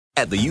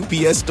At the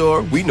UPS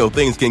Store, we know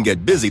things can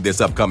get busy this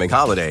upcoming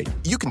holiday.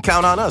 You can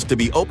count on us to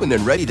be open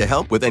and ready to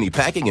help with any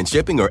packing and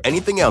shipping or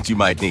anything else you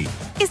might need.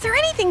 Is there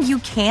anything you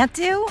can't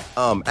do?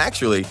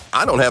 Actually,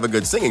 I don't have a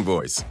good singing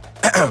voice.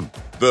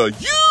 The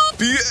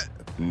UPS...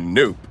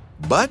 Nope.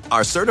 But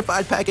our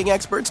certified packing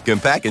experts can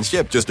pack and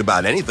ship just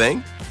about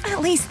anything.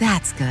 At least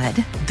that's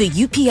good. The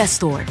UPS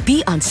Store.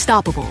 Be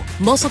unstoppable.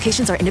 Most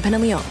locations are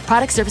independently owned.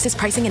 Product, services,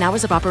 pricing, and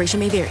hours of operation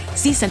may vary.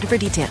 See Center for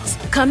details.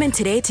 Come in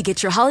today to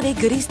get your holiday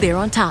goodies there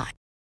on time.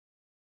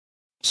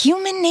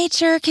 Human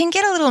nature can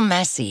get a little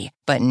messy,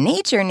 but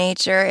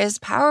nature is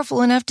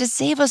powerful enough to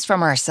save us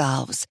from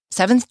ourselves.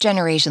 Seventh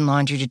Generation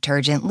Laundry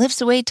Detergent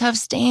lifts away tough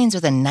stains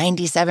with a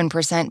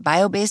 97%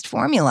 bio-based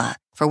formula.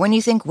 For when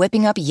you think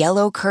whipping up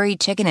yellow curry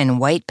chicken in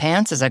white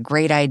pants is a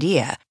great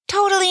idea.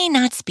 Totally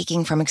not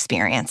speaking from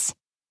experience.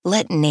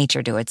 Let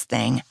nature do its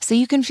thing so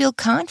you can feel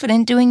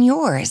confident doing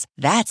yours.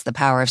 That's the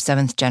power of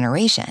Seventh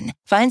Generation.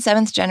 Find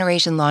Seventh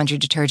Generation Laundry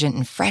Detergent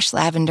in fresh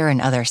lavender and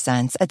other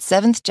scents at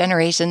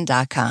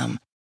seventhgeneration.com.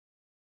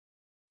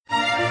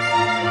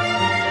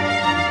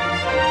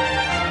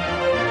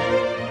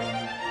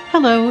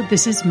 Hello,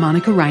 this is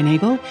Monica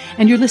Reinagel,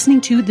 and you're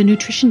listening to the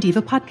Nutrition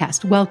Diva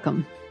podcast.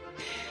 Welcome.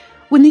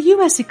 When the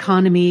U.S.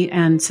 economy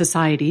and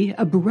society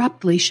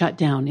abruptly shut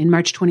down in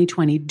March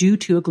 2020 due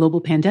to a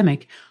global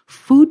pandemic,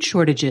 food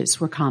shortages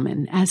were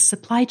common as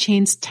supply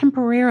chains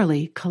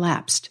temporarily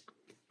collapsed.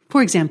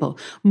 For example,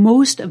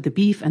 most of the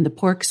beef and the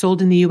pork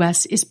sold in the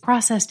U.S. is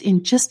processed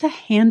in just a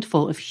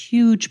handful of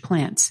huge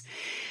plants.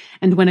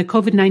 And when a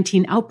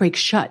COVID-19 outbreak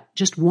shut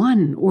just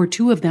one or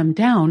two of them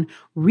down,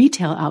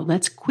 retail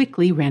outlets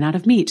quickly ran out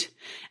of meat.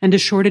 And a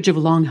shortage of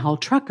long-haul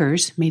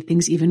truckers made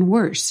things even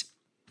worse.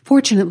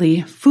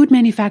 Fortunately, food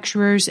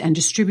manufacturers and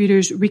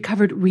distributors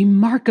recovered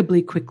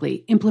remarkably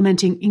quickly,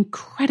 implementing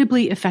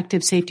incredibly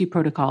effective safety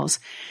protocols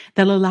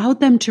that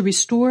allowed them to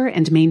restore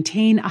and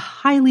maintain a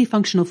highly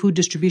functional food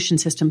distribution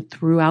system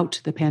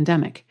throughout the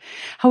pandemic.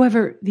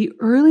 However, the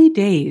early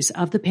days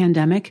of the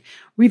pandemic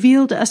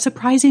revealed a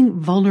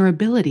surprising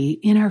vulnerability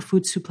in our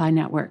food supply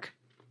network.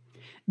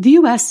 The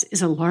U.S.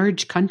 is a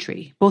large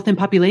country, both in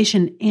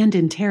population and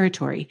in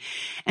territory,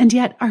 and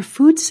yet our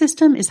food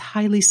system is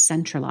highly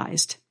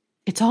centralized.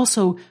 It's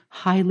also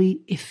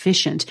highly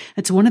efficient.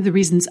 That's one of the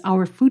reasons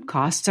our food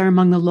costs are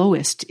among the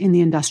lowest in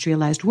the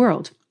industrialized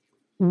world.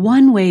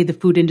 One way the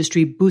food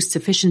industry boosts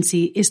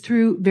efficiency is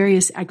through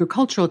various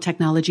agricultural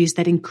technologies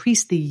that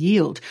increase the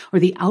yield or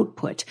the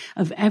output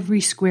of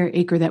every square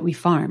acre that we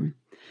farm.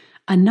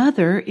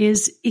 Another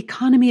is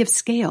economy of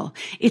scale.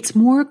 It's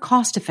more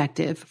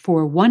cost-effective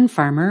for one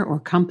farmer or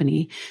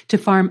company to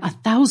farm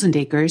 1,000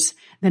 acres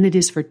than it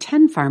is for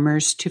 10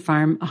 farmers to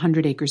farm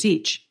 100 acres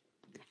each.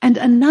 And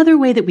another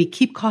way that we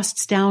keep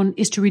costs down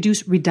is to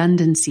reduce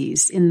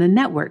redundancies in the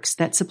networks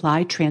that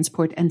supply,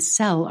 transport, and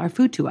sell our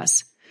food to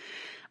us.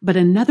 But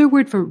another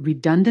word for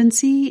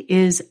redundancy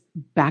is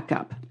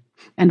backup.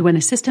 And when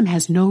a system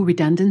has no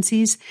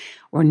redundancies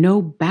or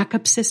no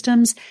backup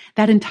systems,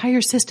 that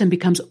entire system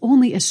becomes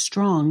only as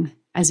strong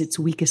as its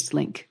weakest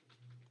link.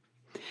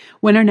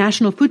 When our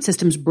national food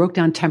systems broke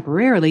down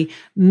temporarily,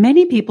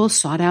 many people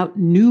sought out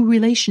new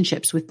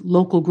relationships with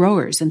local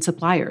growers and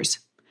suppliers.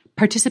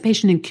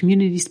 Participation in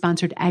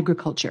community-sponsored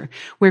agriculture,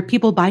 where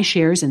people buy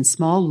shares in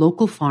small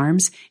local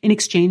farms in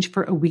exchange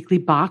for a weekly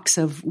box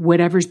of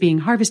whatever's being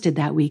harvested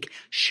that week,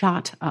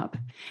 shot up.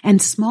 And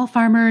small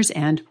farmers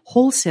and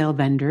wholesale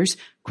vendors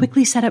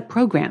quickly set up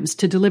programs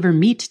to deliver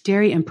meat,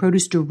 dairy, and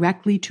produce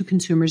directly to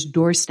consumers'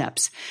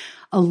 doorsteps.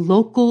 A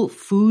local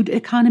food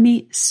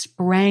economy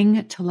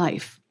sprang to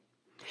life.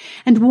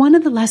 And one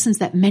of the lessons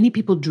that many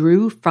people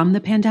drew from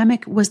the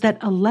pandemic was that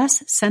a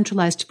less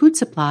centralized food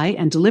supply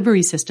and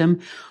delivery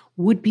system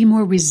would be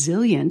more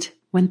resilient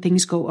when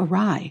things go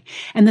awry,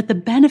 and that the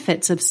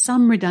benefits of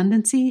some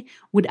redundancy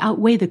would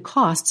outweigh the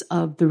costs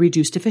of the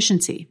reduced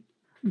efficiency.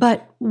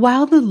 But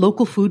while the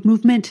local food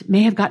movement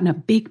may have gotten a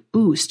big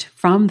boost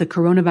from the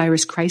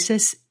coronavirus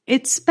crisis,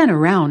 it's been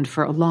around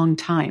for a long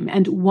time,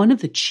 and one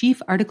of the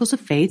chief articles of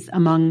faith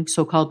among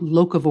so-called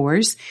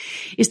locavores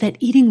is that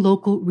eating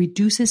local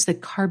reduces the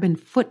carbon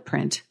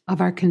footprint of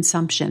our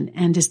consumption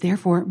and is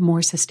therefore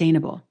more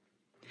sustainable.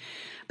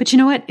 But you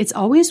know what? It's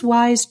always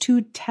wise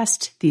to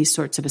test these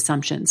sorts of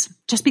assumptions.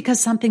 Just because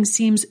something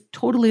seems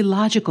totally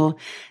logical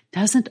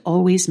doesn't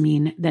always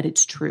mean that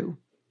it's true.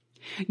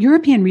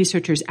 European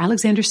researchers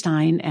Alexander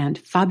Stein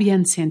and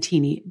Fabienne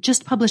Santini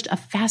just published a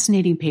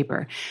fascinating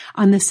paper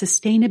on the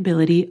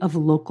sustainability of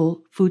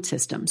local food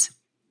systems.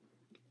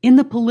 In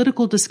the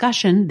political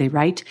discussion, they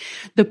write,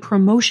 the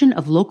promotion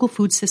of local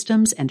food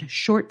systems and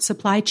short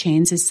supply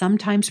chains is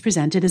sometimes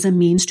presented as a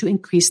means to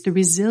increase the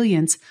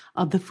resilience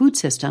of the food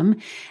system,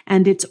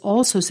 and it's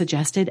also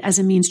suggested as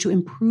a means to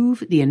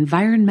improve the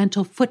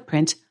environmental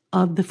footprint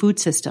of the food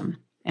system.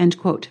 End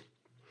quote.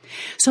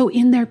 So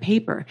in their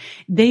paper,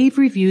 they've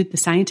reviewed the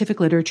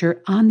scientific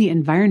literature on the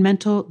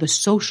environmental, the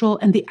social,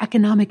 and the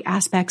economic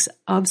aspects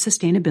of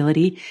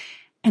sustainability,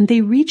 and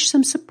they reach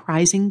some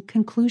surprising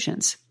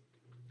conclusions.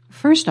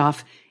 First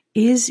off,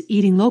 is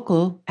eating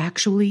local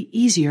actually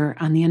easier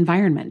on the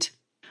environment?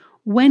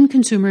 When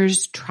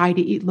consumers try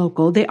to eat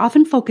local, they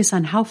often focus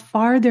on how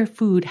far their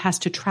food has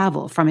to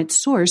travel from its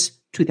source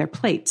to their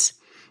plates.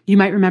 You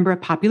might remember a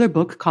popular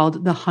book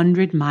called The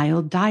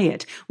 100-Mile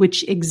Diet,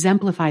 which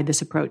exemplified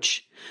this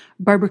approach.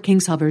 Barbara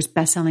Kingsolver's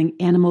best-selling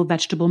Animal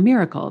Vegetable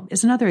Miracle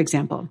is another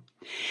example.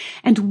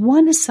 And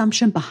one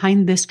assumption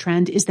behind this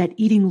trend is that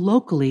eating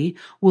locally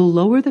will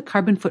lower the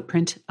carbon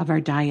footprint of our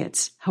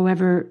diets.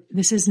 However,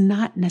 this is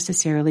not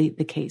necessarily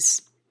the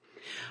case.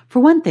 For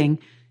one thing,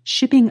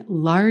 shipping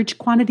large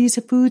quantities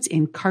of foods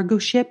in cargo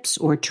ships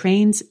or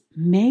trains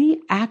may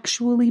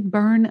actually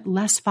burn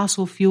less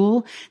fossil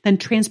fuel than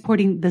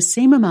transporting the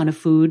same amount of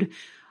food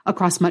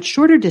across much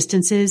shorter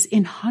distances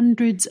in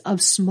hundreds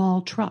of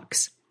small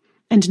trucks.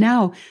 And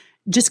now,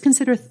 just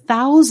consider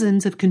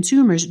thousands of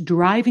consumers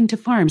driving to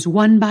farms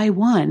one by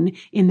one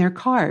in their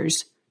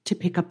cars to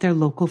pick up their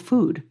local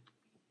food.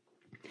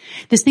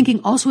 This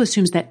thinking also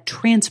assumes that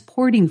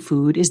transporting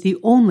food is the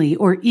only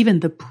or even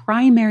the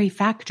primary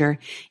factor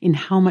in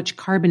how much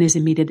carbon is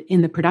emitted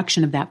in the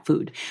production of that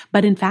food.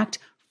 But in fact,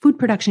 food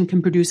production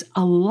can produce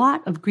a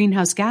lot of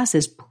greenhouse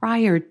gases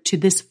prior to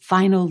this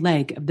final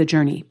leg of the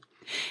journey.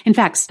 In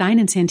fact, Stein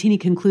and Santini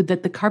conclude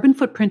that the carbon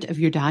footprint of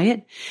your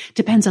diet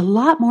depends a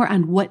lot more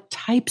on what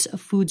types of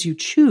foods you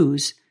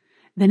choose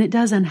than it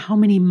does on how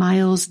many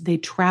miles they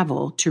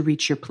travel to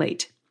reach your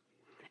plate.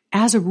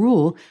 As a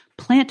rule,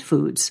 plant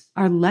foods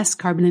are less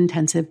carbon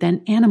intensive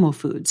than animal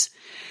foods.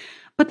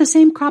 But the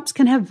same crops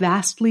can have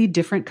vastly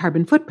different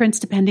carbon footprints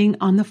depending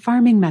on the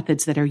farming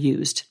methods that are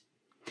used.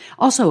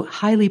 Also,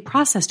 highly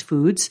processed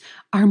foods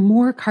are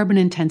more carbon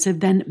intensive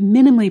than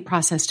minimally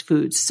processed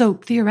foods. So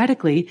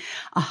theoretically,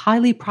 a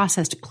highly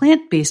processed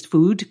plant-based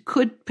food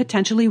could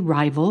potentially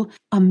rival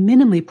a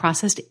minimally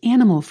processed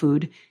animal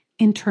food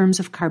in terms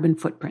of carbon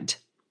footprint.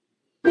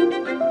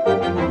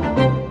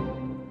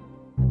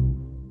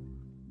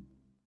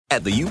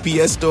 At the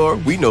UPS Store,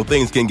 we know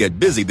things can get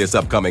busy this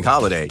upcoming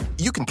holiday.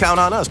 You can count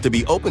on us to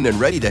be open and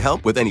ready to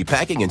help with any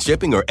packing and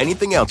shipping or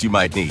anything else you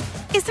might need.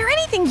 Is there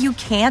anything you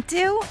can't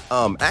do?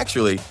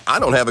 Actually, I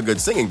don't have a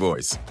good singing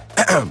voice.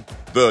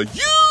 The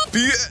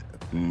UPS...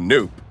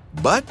 Nope.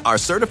 But our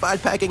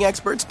certified packing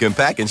experts can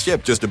pack and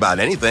ship just about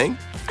anything.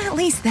 At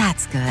least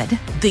that's good.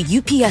 The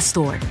UPS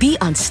Store. Be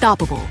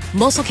unstoppable.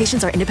 Most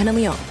locations are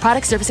independently owned.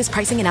 Product, services,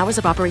 pricing, and hours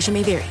of operation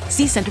may vary.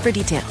 See Center for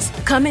details.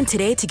 Come in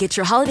today to get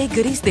your holiday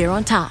goodies there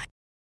on time.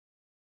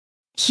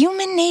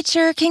 Human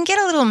nature can get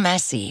a little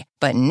messy,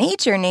 but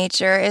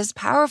nature is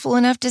powerful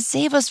enough to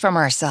save us from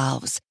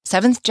ourselves.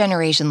 Seventh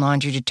Generation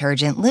Laundry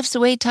Detergent lifts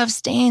away tough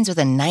stains with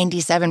a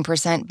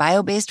 97%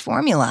 bio-based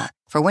formula.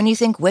 For when you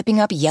think whipping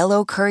up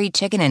yellow curry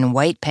chicken in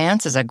white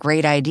pants is a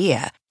great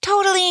idea.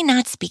 Totally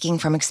not speaking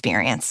from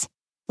experience.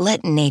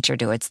 Let nature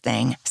do its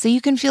thing so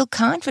you can feel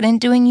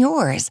confident doing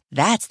yours.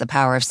 That's the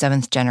power of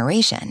Seventh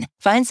Generation.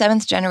 Find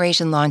Seventh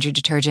Generation Laundry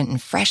Detergent in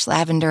fresh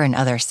lavender and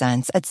other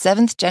scents at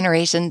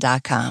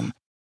seventhgeneration.com.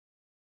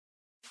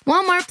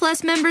 Walmart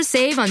Plus members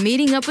save on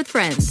meeting up with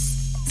friends.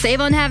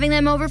 Save on having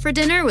them over for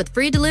dinner with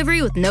free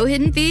delivery with no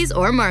hidden fees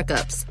or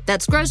markups.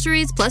 That's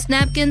groceries, plus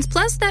napkins,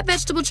 plus that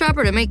vegetable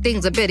chopper to make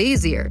things a bit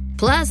easier.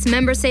 Plus,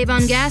 members save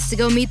on gas to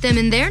go meet them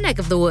in their neck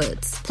of the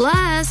woods.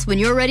 Plus, when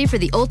you're ready for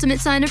the ultimate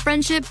sign of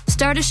friendship,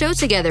 start a show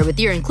together with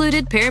your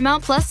included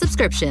Paramount Plus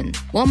subscription.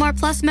 Walmart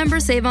Plus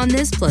members save on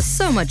this plus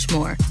so much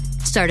more.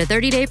 Start a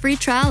 30-day free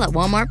trial at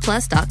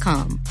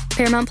walmartplus.com.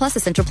 Paramount Plus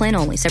Essential Plan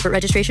only. Separate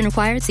registration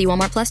required. See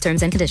Walmart Plus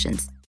terms and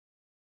conditions.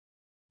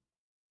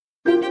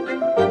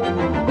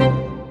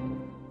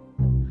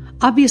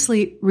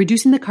 Obviously,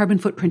 reducing the carbon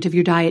footprint of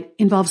your diet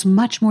involves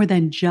much more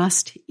than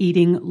just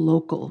eating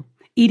local.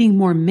 Eating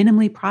more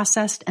minimally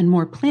processed and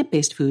more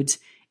plant-based foods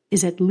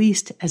is at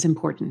least as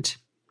important.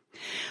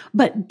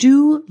 But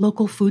do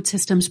local food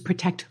systems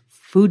protect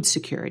food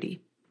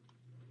security?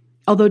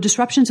 Although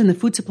disruptions in the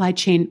food supply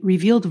chain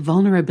revealed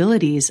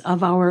vulnerabilities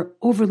of our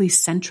overly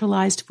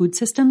centralized food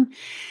system,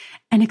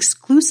 an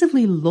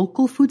exclusively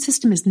local food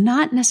system is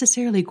not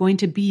necessarily going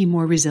to be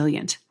more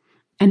resilient.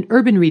 An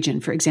urban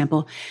region, for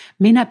example,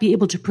 may not be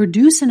able to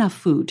produce enough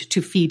food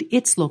to feed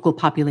its local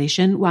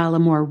population, while a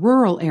more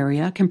rural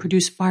area can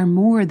produce far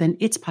more than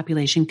its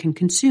population can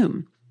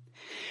consume.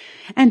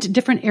 And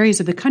different areas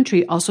of the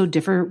country also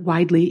differ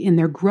widely in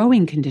their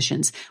growing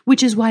conditions,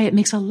 which is why it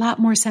makes a lot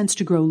more sense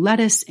to grow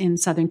lettuce in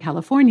Southern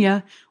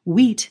California,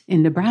 wheat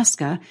in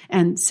Nebraska,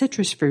 and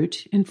citrus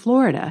fruit in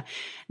Florida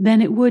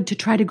than it would to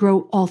try to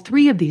grow all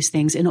three of these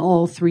things in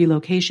all three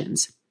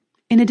locations.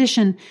 In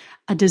addition,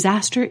 a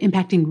disaster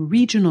impacting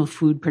regional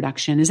food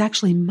production is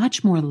actually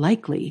much more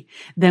likely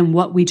than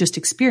what we just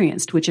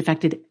experienced, which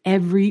affected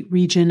every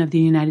region of the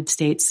United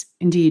States,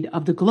 indeed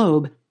of the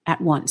globe, at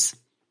once.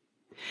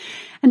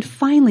 And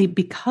finally,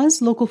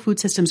 because local food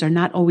systems are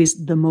not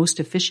always the most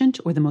efficient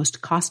or the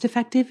most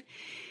cost-effective,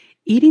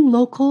 eating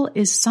local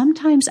is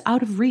sometimes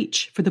out of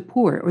reach for the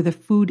poor or the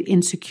food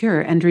insecure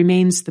and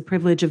remains the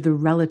privilege of the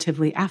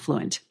relatively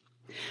affluent.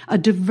 A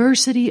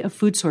diversity of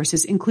food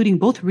sources, including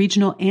both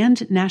regional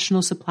and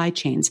national supply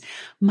chains,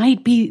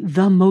 might be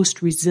the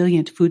most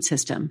resilient food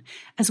system,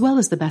 as well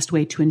as the best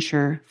way to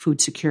ensure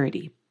food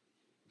security.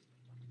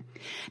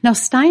 Now,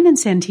 Stein and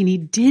Santini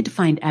did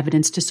find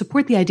evidence to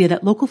support the idea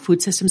that local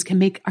food systems can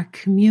make our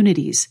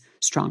communities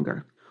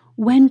stronger.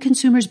 When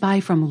consumers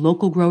buy from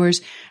local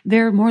growers,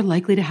 they're more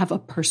likely to have a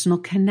personal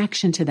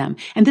connection to them,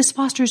 and this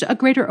fosters a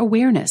greater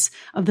awareness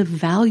of the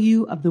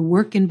value of the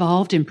work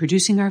involved in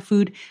producing our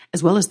food,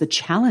 as well as the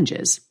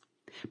challenges.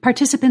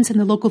 Participants in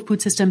the local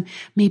food system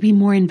may be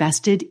more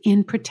invested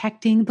in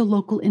protecting the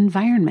local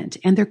environment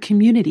and their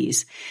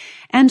communities,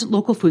 and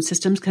local food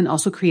systems can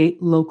also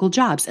create local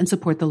jobs and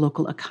support the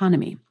local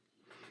economy.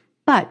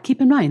 But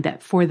keep in mind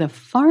that for the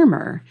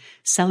farmer,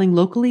 selling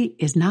locally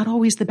is not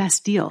always the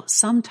best deal.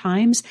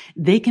 Sometimes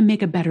they can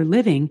make a better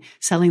living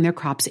selling their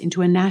crops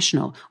into a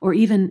national or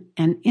even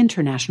an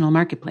international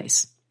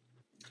marketplace.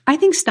 I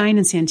think Stein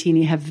and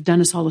Santini have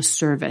done us all a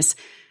service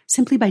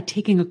simply by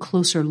taking a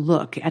closer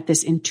look at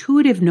this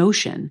intuitive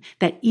notion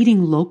that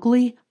eating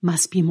locally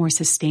must be more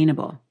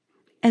sustainable.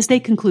 As they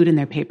conclude in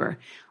their paper,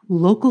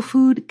 local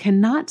food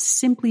cannot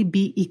simply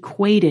be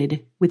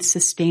equated with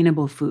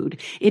sustainable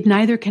food. It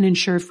neither can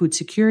ensure food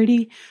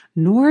security,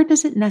 nor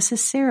does it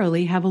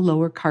necessarily have a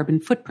lower carbon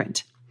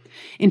footprint.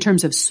 In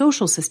terms of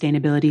social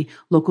sustainability,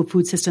 local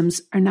food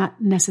systems are not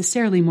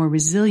necessarily more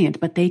resilient,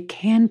 but they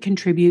can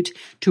contribute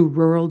to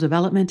rural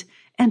development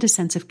and a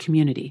sense of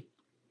community.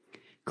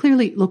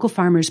 Clearly, local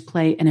farmers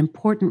play an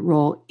important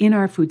role in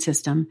our food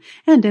system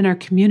and in our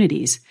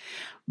communities.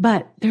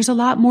 But there's a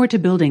lot more to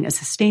building a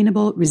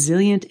sustainable,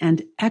 resilient,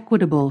 and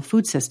equitable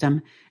food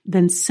system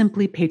than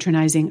simply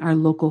patronizing our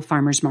local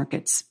farmers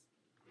markets.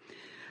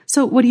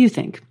 So what do you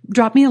think?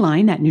 Drop me a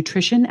line at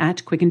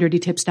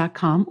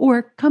nutrition@quickanddirtytips.com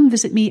or come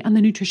visit me on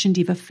the Nutrition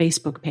Diva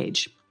Facebook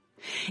page.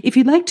 If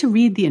you'd like to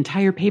read the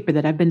entire paper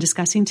that I've been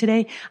discussing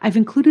today, I've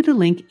included a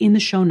link in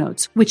the show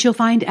notes, which you'll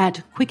find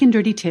at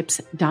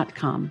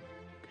quickanddirtytips.com.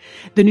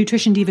 The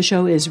Nutrition Diva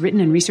Show is written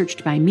and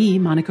researched by me,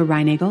 Monica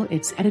Reinagel.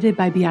 It's edited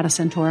by Beata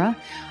Santora.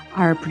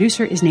 Our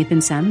producer is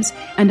Nathan Sems,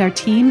 and our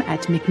team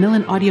at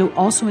Macmillan Audio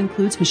also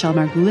includes Michelle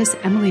Margulis,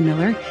 Emily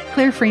Miller,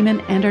 Claire Freeman,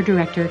 and our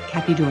director,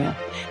 Kathy Doyle.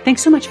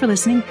 Thanks so much for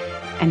listening,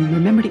 and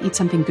remember to eat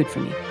something good for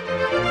me.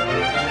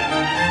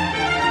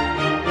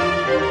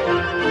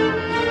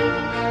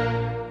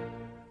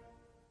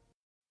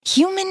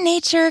 Human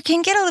nature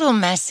can get a little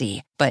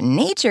messy, but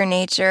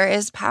nature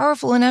is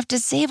powerful enough to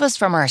save us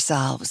from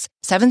ourselves.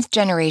 Seventh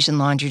Generation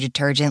Laundry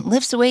Detergent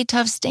lifts away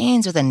tough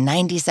stains with a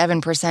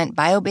 97%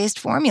 bio-based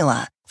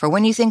formula. For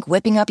when you think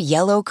whipping up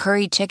yellow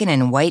curry chicken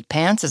in white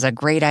pants is a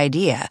great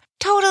idea.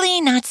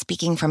 Totally not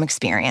speaking from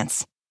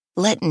experience.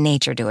 Let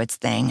nature do its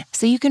thing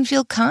so you can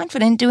feel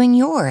confident doing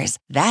yours.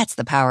 That's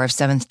the power of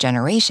Seventh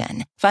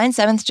Generation. Find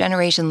Seventh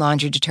Generation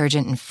Laundry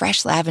Detergent in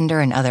fresh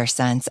lavender and other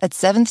scents at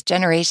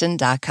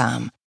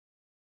seventhgeneration.com.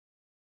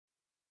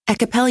 At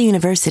Capella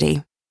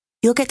University,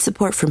 you'll get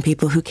support from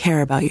people who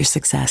care about your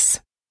success.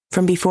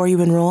 From before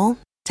you enroll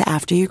to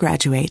after you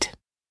graduate,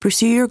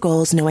 pursue your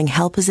goals knowing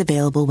help is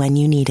available when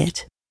you need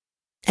it.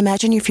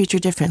 Imagine your future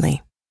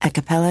differently at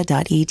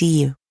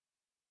capella.edu.